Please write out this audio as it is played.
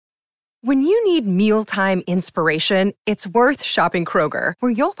When you need mealtime inspiration, it's worth shopping Kroger,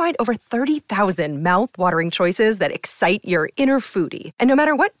 where you'll find over 30,000 mouth-watering choices that excite your inner foodie. And no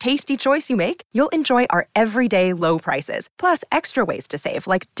matter what tasty choice you make, you'll enjoy our everyday low prices, plus extra ways to save,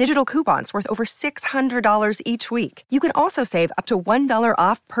 like digital coupons worth over $600 each week. You can also save up to $1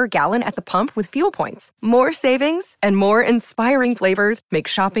 off per gallon at the pump with fuel points. More savings and more inspiring flavors make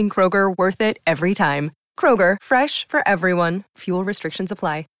shopping Kroger worth it every time. Kroger, fresh for everyone. Fuel restrictions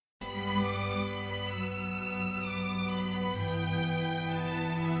apply.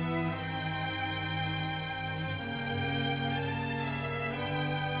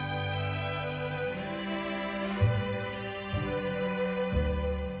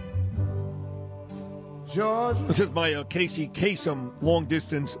 Georgia. This is my Casey Kasem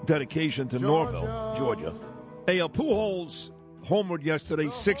long-distance dedication to Norville, Georgia. Hey, Pujols homered yesterday,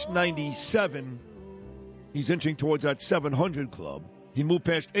 697. He's inching towards that 700 club. He moved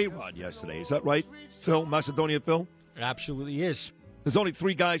past A-Rod yesterday. Is that right, Phil? Macedonia Phil? It absolutely is. There's only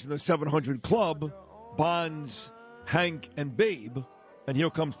 3 guys in the 700 club, Bonds, Hank, and Babe. And here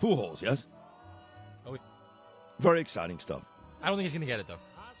comes Pujols, yes? Oh, very exciting stuff. I don't think he's going to get it, though.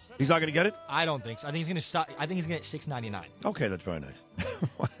 He's not going to get it? I don't think so. I think he's going to stop. I think he's going to get 699. Okay, that's very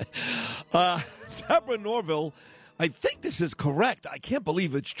nice. Deborah Norville, I think this is correct. I can't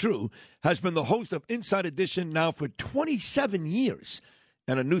believe it's true. Has been the host of Inside Edition now for 27 years.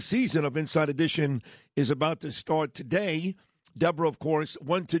 And a new season of Inside Edition is about to start today. Deborah, of course,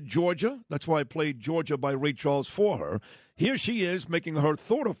 went to Georgia. That's why I played Georgia by Ray Charles for her. Here she is making her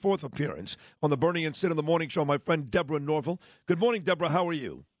third or fourth appearance on the Bernie and Sid in the Morning Show, my friend Deborah Norville. Good morning, Deborah. How are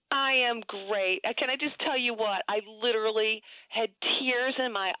you? I am great. Can I just tell you what? I literally had tears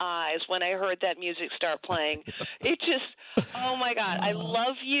in my eyes when I heard that music start playing. It just, oh, my God. I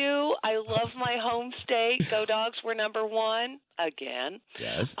love you. I love my home state. Go Dogs, we're number one again.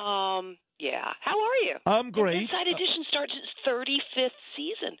 Yes. Yeah. How are you? I'm great. Inside Edition starts its 35th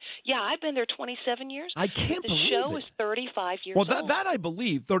season. Yeah, I've been there 27 years. I can't believe it. The show is 35 years old. Well, that I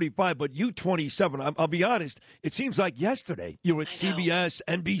believe, 35, but you 27. I'll be honest, it seems like yesterday. You were at CBS,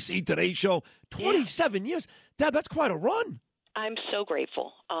 NBC, Today Show. 27 years. Dad, that's quite a run. I'm so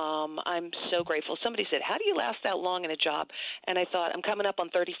grateful. I'm so grateful. Somebody said, how do you last that long in a job? And I thought, I'm coming up on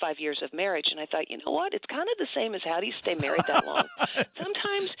 35 years of marriage. And I thought, you know what? It's kind of the same as how do you stay married that long?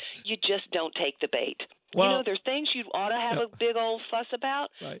 Sometimes you just don't take the bait. Well, there's things you ought to have a big old fuss about.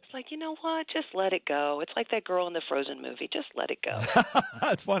 Right. It's like, you know what? Just let it go. It's like that girl in the Frozen movie. Just let it go.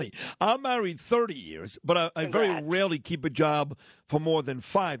 That's funny. I'm married 30 years, but I very rarely keep a job for more than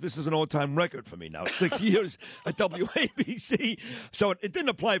 5. This is an all-time record for me now. 6 years at WABC. So it didn't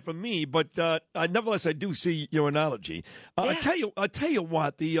apply for me, but nevertheless, I do see your analogy. I tell you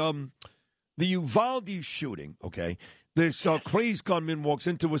what, the Uvalde shooting, okay? This crazed gunman walks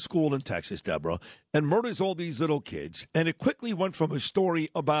into a school in Texas, Deborah, and murders all these little kids. And it quickly went from a story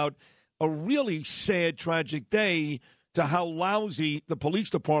about a really sad, tragic day to how lousy the police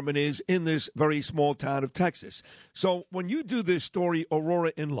department is in this very small town of Texas. So when you do this story,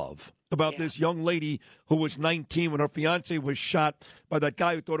 Aurora in Love, about this young lady who was 19 when her fiance was shot by that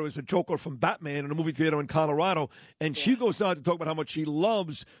guy who thought it was a Joker from Batman in a movie theater in Colorado, and she goes on to talk about how much she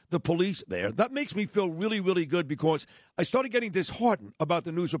loves the police there. That makes me feel really, really good because I started getting disheartened about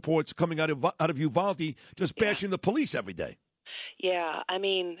the news reports coming out of Uvalde just bashing the police every day. Yeah, I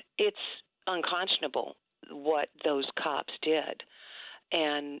mean, it's unconscionable what those cops did.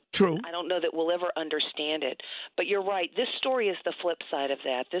 And True. I don't know that we'll ever understand it. But you're right. This story is the flip side of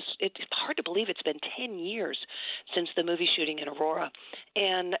that. It's hard to believe it's been 10 years since the movie shooting in Aurora.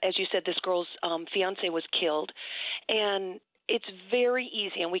 And as you said, this girl's fiance was killed. And it's very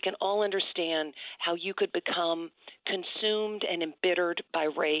easy, and we can all understand how you could become consumed and embittered by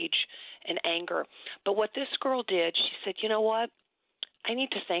rage and anger. But what this girl did, she said, you know what? I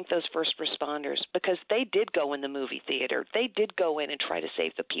need to thank those first responders because they did go in the movie theater. They did go in and try to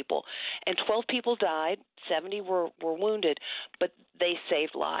save the people. And 12 people died, 70 were wounded, but they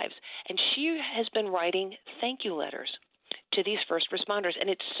saved lives. And she has been writing thank you letters to these first responders. And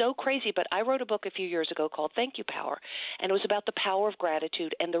it's so crazy, but I wrote a book a few years ago called Thank You Power, and it was about the power of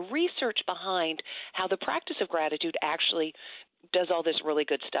gratitude and the research behind how the practice of gratitude actually does all this really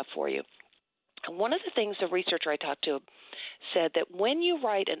good stuff for you. And one of the things the researcher I talked to said that when you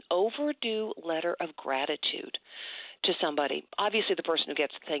write an overdue letter of gratitude to somebody, obviously the person who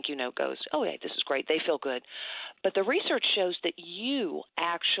gets the thank you note goes, oh, yeah, this is great. They feel good. But the research shows that you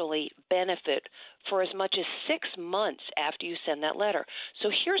actually benefit for as much as 6 months after you send that letter. So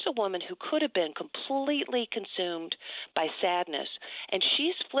here's a woman who could have been completely consumed by sadness, and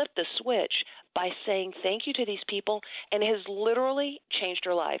she's flipped the switch by saying thank you to these people, and it has literally changed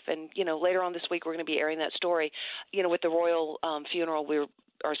her life. And, later on this week we're going to be airing that story. With the royal funeral,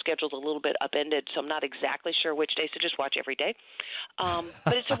 are scheduled a little bit upended, so I'm not exactly sure which day, so just watch every day.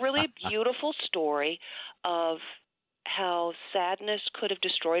 But it's a really beautiful story of how sadness could have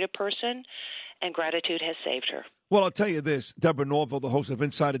destroyed a person, and gratitude has saved her. Well, I'll tell you this, Deborah Norville, the host of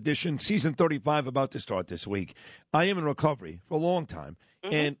Inside Edition, season 35, about to start this week. I am in recovery for a long time,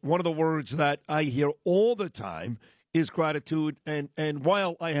 and one of the words that I hear all the time is gratitude. And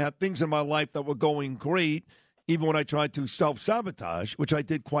while I had things in my life that were going great, even when I tried to self-sabotage, which I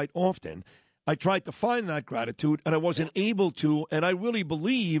did quite often, I tried to find that gratitude, and I wasn't able to. And I really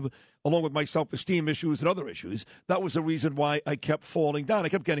believe, along with my self-esteem issues and other issues, that was the reason why I kept falling down. I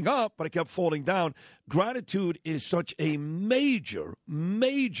kept getting up, but I kept falling down. Gratitude is such a major,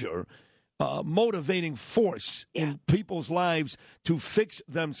 major motivating force in people's lives to fix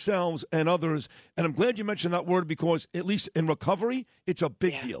themselves and others. And I'm glad you mentioned that word, because at least in recovery, it's a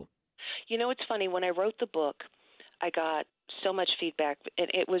big deal. It's funny. When I wrote the book, I got so much feedback.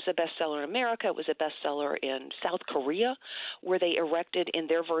 It was a bestseller in America. It was a bestseller in South Korea, where they erected in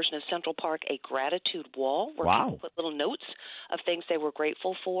their version of Central Park a gratitude wall where people put little notes of things they were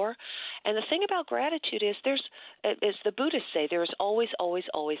grateful for. And the thing about gratitude is as the Buddhists say, there is always, always,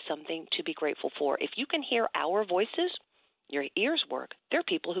 always something to be grateful for. If you can hear our voices, your ears work. There are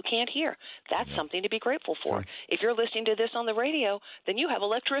people who can't hear. That's something to be grateful for. Sure. If you're listening to this on the radio, then you have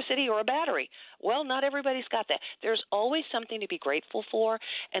electricity or a battery. Well, not everybody's got that. There's always something to be grateful for.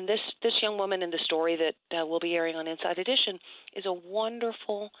 And this young woman in the story that we'll be airing on Inside Edition is a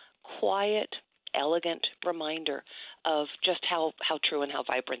wonderful, quiet, elegant reminder of just how true and how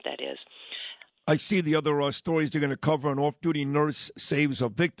vibrant that is. I see the other stories they're going to cover: an off-duty nurse saves a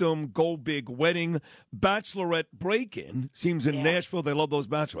victim, go big wedding, bachelorette break-in. Seems in Nashville, they love those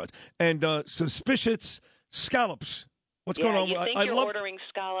bachelorettes. And suspicious scallops. What's going on? You think you're ordering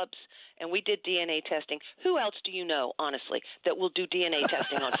scallops, and we did DNA testing. Who else do you know, honestly, that will do DNA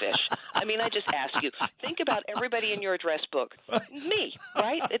testing on fish? I mean, I just ask you. Think about everybody in your address book. Me,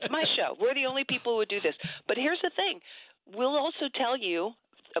 right? It's my show. We're the only people who would do this. But here's the thing. We'll also tell you,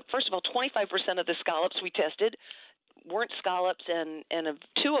 first of all, 25% of the scallops we tested weren't scallops, and of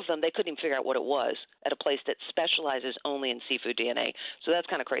two of them, they couldn't even figure out what it was at a place that specializes only in seafood DNA. So that's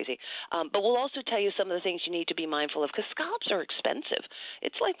kind of crazy. But we'll also tell you some of the things you need to be mindful of, because scallops are expensive.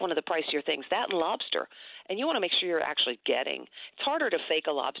 It's like one of the pricier things, that and lobster. And you want to make sure you're actually getting. It's harder to fake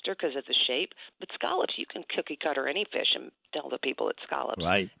a lobster because of the shape, but scallops, you can cookie cutter any fish and tell the people it's scallops.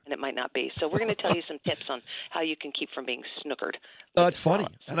 Right. And it might not be. So we're going to tell you some tips on how you can keep from being snookered. It's funny.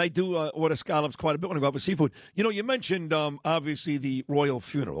 And I do order scallops quite a bit when I go out with seafood. You mentioned, obviously, the royal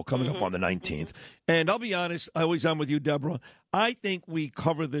funeral coming up on the 19th. And I'll be honest, I always am with you, Deborah. I think we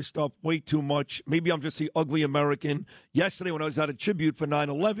cover this stuff way too much. Maybe I'm just the ugly American. Yesterday, when I was at a tribute for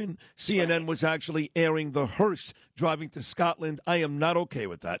 9/11, CNN was actually airing the hearse driving to Scotland. I am not okay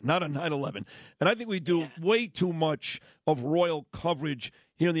with that, not on 9/11. And I think we do way too much of royal coverage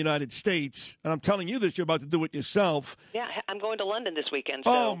here in the United States. And I'm telling you this, you're about to do it yourself. Yeah, I'm going to London this weekend.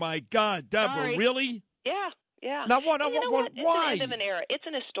 So. Oh, my God, Deborah, really? Yeah. Yeah. Now, why? Why? It's an end of an era. It's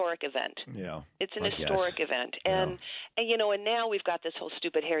an historic event. Yeah. It's an historic event. And now we've got this whole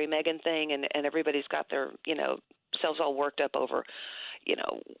stupid Harry Meghan thing, and everybody's got their, selves all worked up over,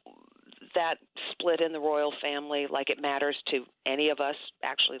 that split in the royal family, like it matters to any of us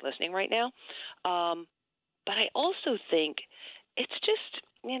actually listening right now. But I also think it's just,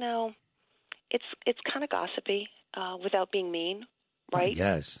 it's kind of gossipy without being mean, right?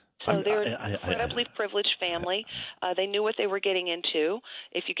 Yes. So they're an incredibly privileged family. They knew what they were getting into.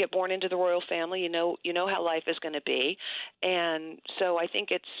 If you get born into the royal family, you know how life is going to be. And so I think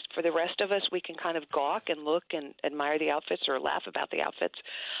it's, for the rest of us, we can kind of gawk and look and admire the outfits or laugh about the outfits.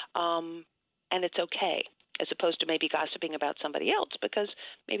 And it's okay, as opposed to maybe gossiping about somebody else, because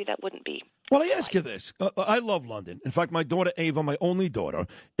maybe that wouldn't be. Well, I ask you this. I love London. In fact, my daughter Ava, my only daughter,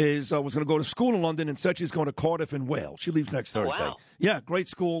 was going to go to school in London and said she's going to Cardiff in Wales. She leaves next Thursday. Wow. Yeah, great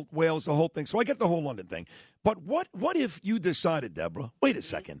school, Wales, the whole thing. So I get the whole London thing. But what if you decided, Deborah, wait a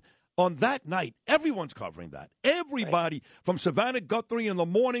second, on that night, everyone's covering that. Everybody, from Savannah Guthrie in the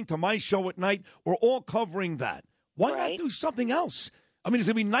morning to my show at night, we're all covering that. Why not do something else? I mean, there's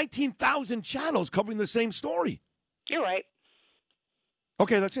going to be 19,000 channels covering the same story. You're right.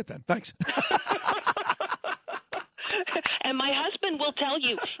 Okay, that's it then. Thanks. And my husband will tell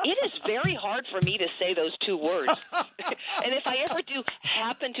you, it is very hard for me to say those two words. And if I ever do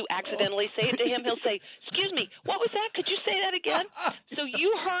happen to accidentally say it to him, he'll say, "Excuse me, what was that? Could you say that again?" So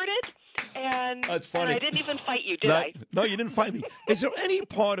you heard it. That's funny. And I didn't even fight you, did I? No, you didn't fight me. Is there any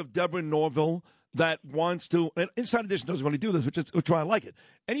part of Deborah Norville that wants to, and Inside Edition doesn't really do this, which is why I like it,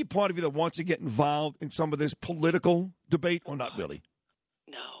 any part of you that wants to get involved in some of this political debate, or not really?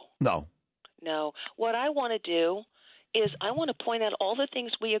 No. No. What I want to do is I want to point out all the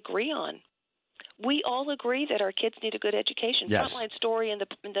things we agree on. We all agree that our kids need a good education. Yes. Frontline story in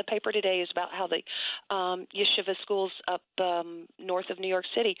the paper today is about how the yeshiva schools up north of New York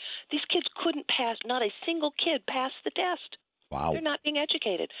City, these kids couldn't pass, not a single kid passed the test. Wow. They're not being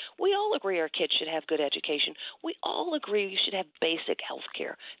educated. We all agree our kids should have good education. We all agree you should have basic health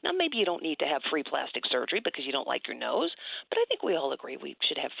care. Now, maybe you don't need to have free plastic surgery because you don't like your nose, but I think we all agree we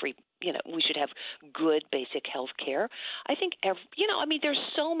should have we should have good basic health care. I think, there's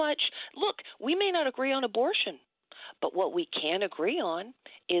so much. Look, we may not agree on abortion, but what we can agree on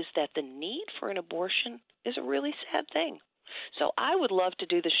is that the need for an abortion is a really sad thing. So I would love to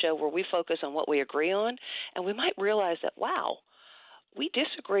do the show where we focus on what we agree on, and we might realize that, wow, we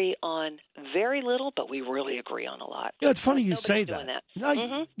disagree on very little, but we really agree on a lot. Yeah, it's funny you Nobody's say doing that. that.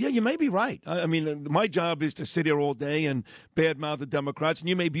 No, yeah, you may be right. I mean, my job is to sit here all day and badmouth the Democrats, and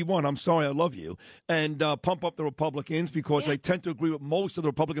you may be one. I'm sorry, I love you. And pump up the Republicans because I tend to agree with most of the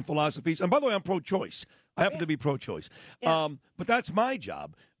Republican philosophies. And by the way, I'm pro-choice. I happen to be pro-choice. Yeah. But that's my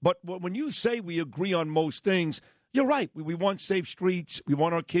job. But when you say we agree on most things, you're right. We want safe streets. We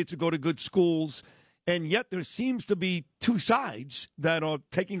want our kids to go to good schools. And yet there seems to be two sides that are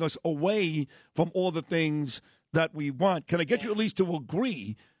taking us away from all the things that we want. Can I get you at least to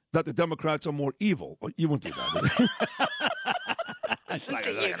agree that the Democrats are more evil? You won't do that.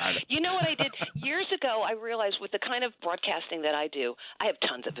 You know what I did? Years ago, I realized with the kind of broadcasting that I do, I have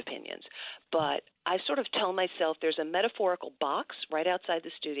tons of opinions. But I sort of tell myself there's a metaphorical box right outside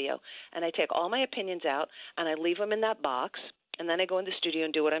the studio, and I take all my opinions out, and I leave them in that box, and then I go in the studio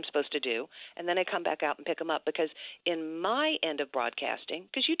and do what I'm supposed to do, and then I come back out and pick them up. Because in my end of broadcasting,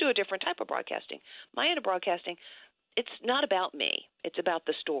 because you do a different type of broadcasting, my end of broadcasting, it's not about me. It's about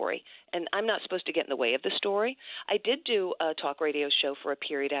the story, and I'm not supposed to get in the way of the story. I did do a talk radio show for a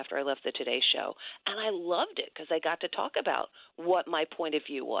period after I left the Today Show, and I loved it because I got to talk about what my point of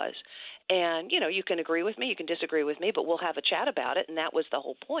view was. And, you can agree with me, you can disagree with me, but we'll have a chat about it, and that was the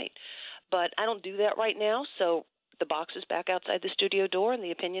whole point. But I don't do that right now, so the box is back outside the studio door, and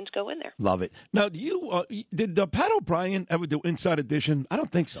the opinions go in there. Love it. Now, did Pat O'Brien ever do Inside Edition? I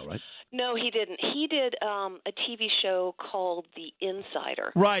don't think so, right? No, he didn't. He did a TV show called The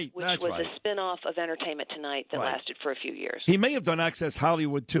Insider, right? Which that's was right. a spin-off of Entertainment Tonight that lasted for a few years. He may have done Access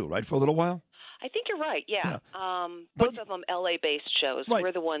Hollywood too, right, for a little while. I think you're right, yeah. Both of them L.A.-based shows. Right.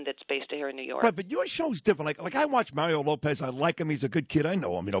 We're the one that's based here in New York. Right, but your show's different. Like I watch Mario Lopez. I like him. He's a good kid. I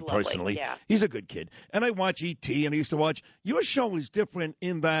know him, Lovely, personally. yeah. He's a good kid. And I watch E.T., and I used to watch. Your show is different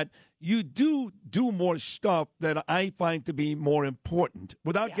in that you do more stuff that I find to be more important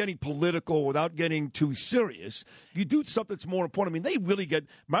without getting political, without getting too serious. You do stuff that's more important. I mean,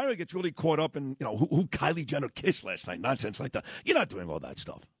 Mario gets really caught up in, who Kylie Jenner kissed last night, nonsense like that. You're not doing all that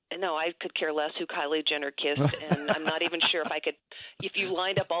stuff. No, I could care less who Kylie Jenner kissed, and I'm not even sure if you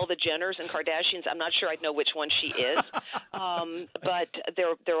lined up all the Jenners and Kardashians, I'm not sure I'd know which one she is. But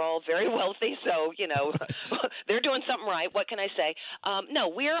they're all very wealthy, so, they're doing something right. What can I say? No,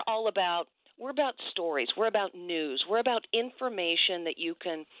 we're about stories. We're about news. We're about information that you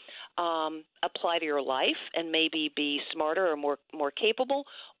can apply to your life and maybe be smarter or more capable,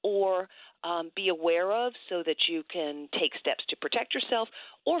 or be aware of so that you can take steps to protect yourself,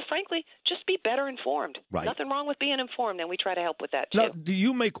 or frankly, just be better informed. Right. Nothing wrong with being informed, and we try to help with that too. Now, do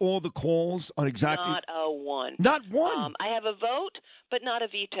you make all the calls on exactly? Not a one. Not one? I have a vote, but not a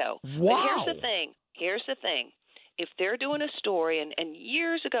veto. Wow. But here's the thing. If they're doing a story, and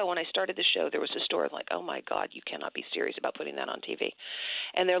years ago when I started the show, there was a story like, oh my God, you cannot be serious about putting that on TV.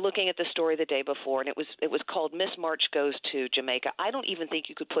 And they're looking at the story the day before, and it was called Miss March Goes to Jamaica. I don't even think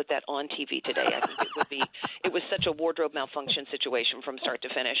you could put that on TV today. I think it was such a wardrobe malfunction situation from start to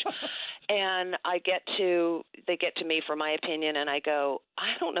finish. And they get to me for my opinion, and I go,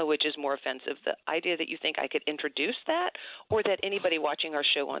 I don't know which is more offensive, the idea that you think I could introduce that, or that anybody watching our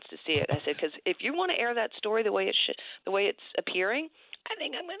show wants to see it. I said, because if you want to air that story the way it's appearing, I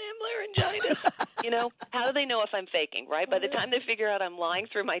think I'm going to have laryngitis. How do they know if I'm faking, right? By the time they figure out I'm lying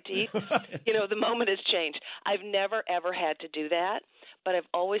through my teeth, the moment has changed. I've never, ever had to do that, but I've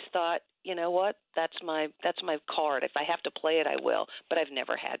always thought, you know what, that's my card. If I have to play it, I will, but I've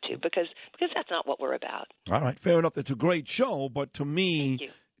never had to because that's not what we're about. All right, fair enough. It's a great show, but to me,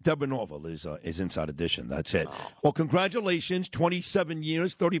 Deborah Norville is Inside Edition. That's it. Well, congratulations. 27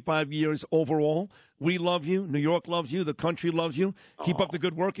 years, 35 years overall. We love you. New York loves you. The country loves you. Keep up the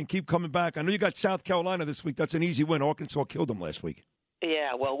good work and keep coming back. I know you got South Carolina this week. That's an easy win. Arkansas killed them last week.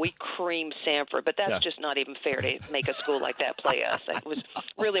 Yeah, well, we creamed Sanford, but that's just not even fair to make a school like that play us. It was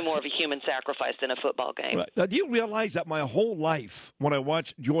really more of a human sacrifice than a football game. Right. Now, do you realize that my whole life, when I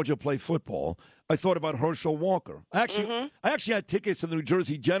watched Georgia play football, I thought about Herschel Walker. I actually had tickets to the New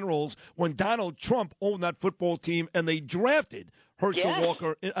Jersey Generals when Donald Trump owned that football team, and they drafted Herschel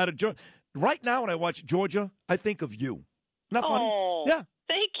Walker out of Georgia. Right now, when I watch Georgia, I think of you. Not funny? Oh, yeah.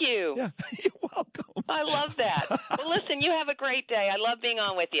 Thank you. Yeah, you're welcome. I love that. Well, listen, you have a great day. I love being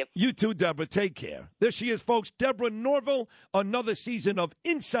on with you. You too, Deborah. Take care. There she is, folks. Deborah Norville, another season of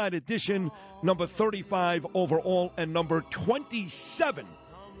Inside Edition, number 35 overall and number 27.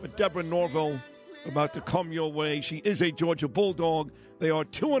 But Deborah Norville about to come your way. She is a Georgia Bulldog. They are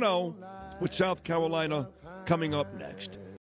 2-0 with South Carolina coming up next.